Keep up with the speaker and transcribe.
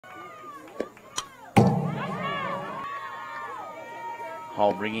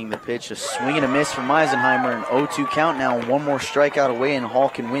Hall bringing the pitch, a swing and a miss from Eisenheimer, an 0-2 count now, one more strikeout away, and Hall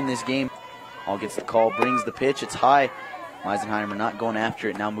can win this game. Hall gets the call, brings the pitch, it's high. Eisenheimer not going after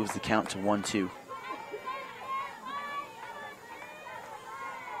it, now moves the count to 1-2.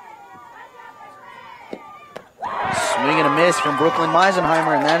 Swing and a miss from Brooklyn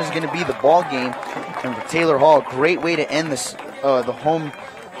Eisenheimer, and that is going to be the ball game. And for Tayler Hall, great way to end this the home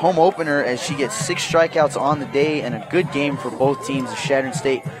opener as she gets 6 strikeouts on the day, and a good game for both teams. As Chadron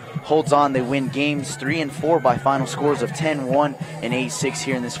State holds on, they win games 3 and 4 by final scores of 10-1 and 8-6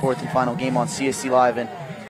 here in this 4th and final game on CSC Live. And